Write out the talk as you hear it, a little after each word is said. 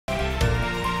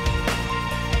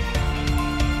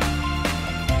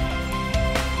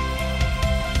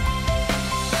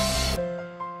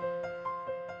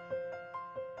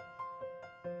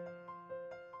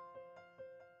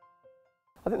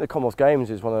I think the Commonwealth Games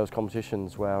is one of those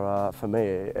competitions where, for me,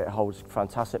 it holds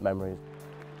fantastic memories.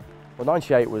 Well,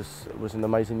 '98 was an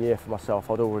amazing year for myself.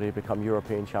 I'd already become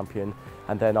European champion,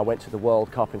 and then I went to the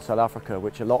World Cup in South Africa,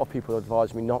 which a lot of people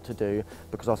advised me not to do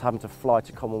because I was having to fly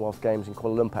to Commonwealth Games in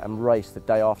Kuala Lumpur and race the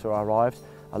day after I arrived.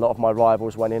 A lot of my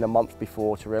rivals went in a month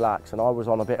before to relax, and I was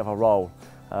on a bit of a roll.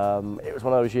 It was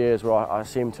one of those years where I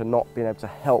seemed to not being able to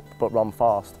help but run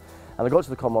fast. And I got to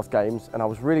the Commonwealth Games and I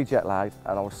was really jet lagged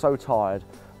and I was so tired,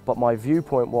 but my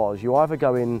viewpoint was you either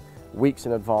go in weeks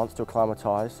in advance to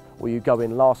acclimatise, or you go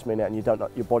in last minute and you don't know,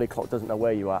 your body clock doesn't know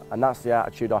where you're at. And that's the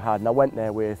attitude I had, and I went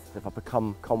there with, if I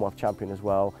become Commonwealth champion as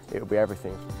well, it would be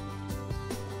everything.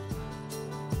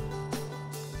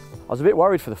 I was a bit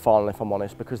worried for the final, if I'm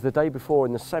honest, because the day before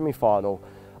in the semi-final,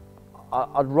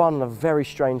 I'd run a very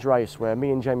strange race where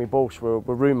me and Jamie Balch were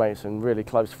roommates and really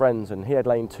close friends, and he had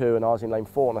lane 2 and I was in lane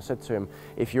 4, and I said to him,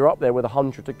 if you're up there with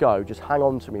 100 to go, just hang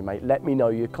on to me, mate, let me know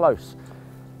you're close.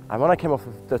 And when I came off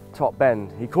of the top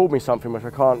bend, he called me something which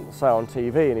I can't say on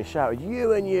TV, and he shouted,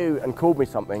 you, and called me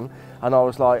something, and I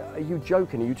was like, are you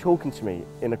joking, are you talking to me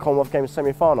in the Commonwealth Games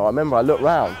semi-final? I remember I looked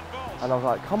round, and I was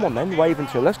like, come on then, waving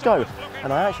to him, let's go.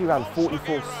 And I actually ran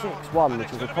 44.61,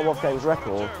 which was a Commonwealth Games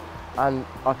record, and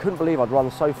I couldn't believe I'd run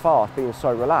so fast, being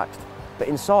so relaxed. But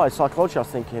inside, psychologically, I was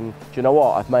thinking, do you know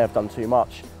what, I may have done too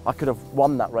much. I could have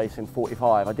won that race in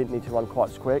 45, I didn't need to run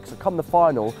quite as quick. So come the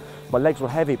final, my legs were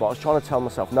heavy, but I was trying to tell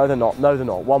myself, no they're not,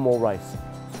 one more race.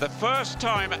 The first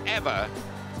time ever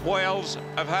Wales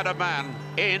have had a man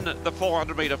in the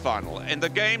 400-metre final in the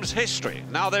game's history.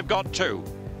 Now they've got 2.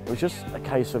 It was just a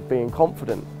case of being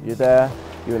confident. You're there,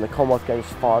 you're in the Commonwealth Games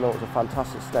final, it was a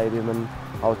fantastic stadium, and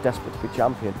I was desperate to be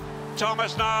champion.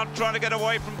 Thomas now trying to get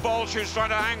away from Balch, who's trying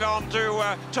to hang on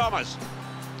to Thomas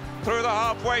through the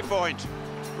halfway point.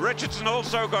 Richardson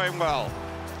also going well.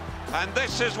 And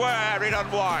this is where it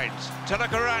unwinds.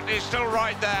 Tilakaranti's still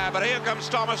right there, but here comes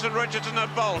Thomas and Richardson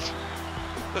and Balch.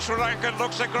 The Sri Lankan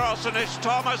looks across, and it's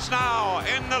Thomas now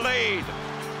in the lead.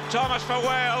 Thomas for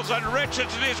Wales, and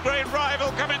Richardson, his great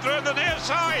rival, coming through on the near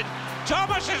side.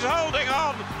 Thomas is holding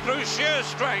on through sheer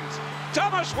strength.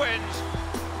 Thomas wins.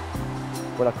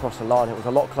 When I crossed the line, it was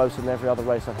a lot closer than every other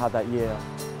race I've had that year.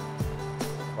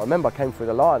 I remember I came through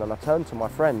the line and I turned to my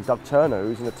friend Doug Turner,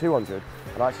 who's in the 200,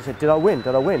 and I actually said, did I win?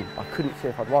 Did I win? I couldn't see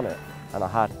if I'd won it, and I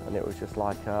had, and it was just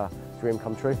like a dream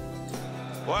come true.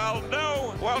 Well,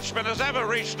 no Welshman has ever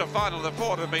reached a final of the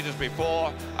 400 metres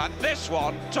before, and this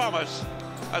one, Thomas,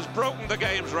 has broken the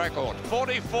game's record,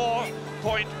 44.54.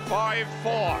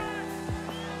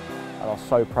 And I was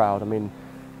so proud. I mean,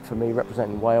 for me,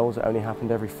 representing Wales, it only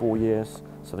happened every 4 years,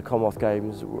 so the Commonwealth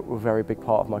Games were a very big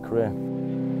part of my career.